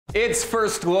It's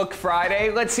First Look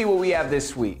Friday. Let's see what we have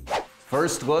this week.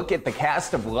 First look at the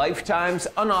cast of Lifetime's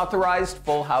unauthorized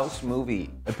Full House movie.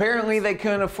 Apparently they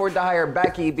couldn't afford to hire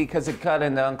Becky because it cut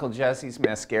into Uncle Jesse's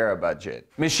mascara budget.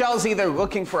 Michelle's either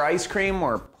looking for ice cream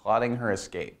or plotting her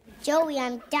escape. Joey,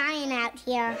 I'm dying out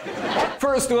here.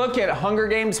 First look at Hunger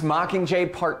Games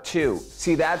Mockingjay Part 2.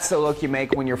 See, that's the look you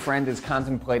make when your friend is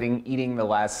contemplating eating the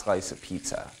last slice of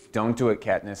pizza. Don't do it,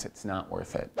 Katniss, it's not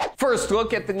worth it. First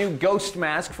look at the new ghost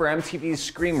mask for MTV's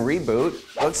Scream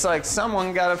Reboot. Looks like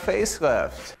someone got a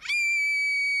facelift.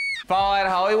 Follow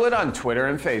 @Hollywood on Twitter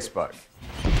and Facebook.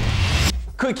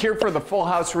 Click here for the Full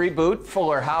House reboot,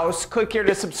 Fuller House. Click here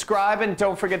to subscribe, and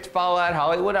don't forget to follow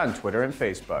 @Hollywood on Twitter and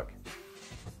Facebook.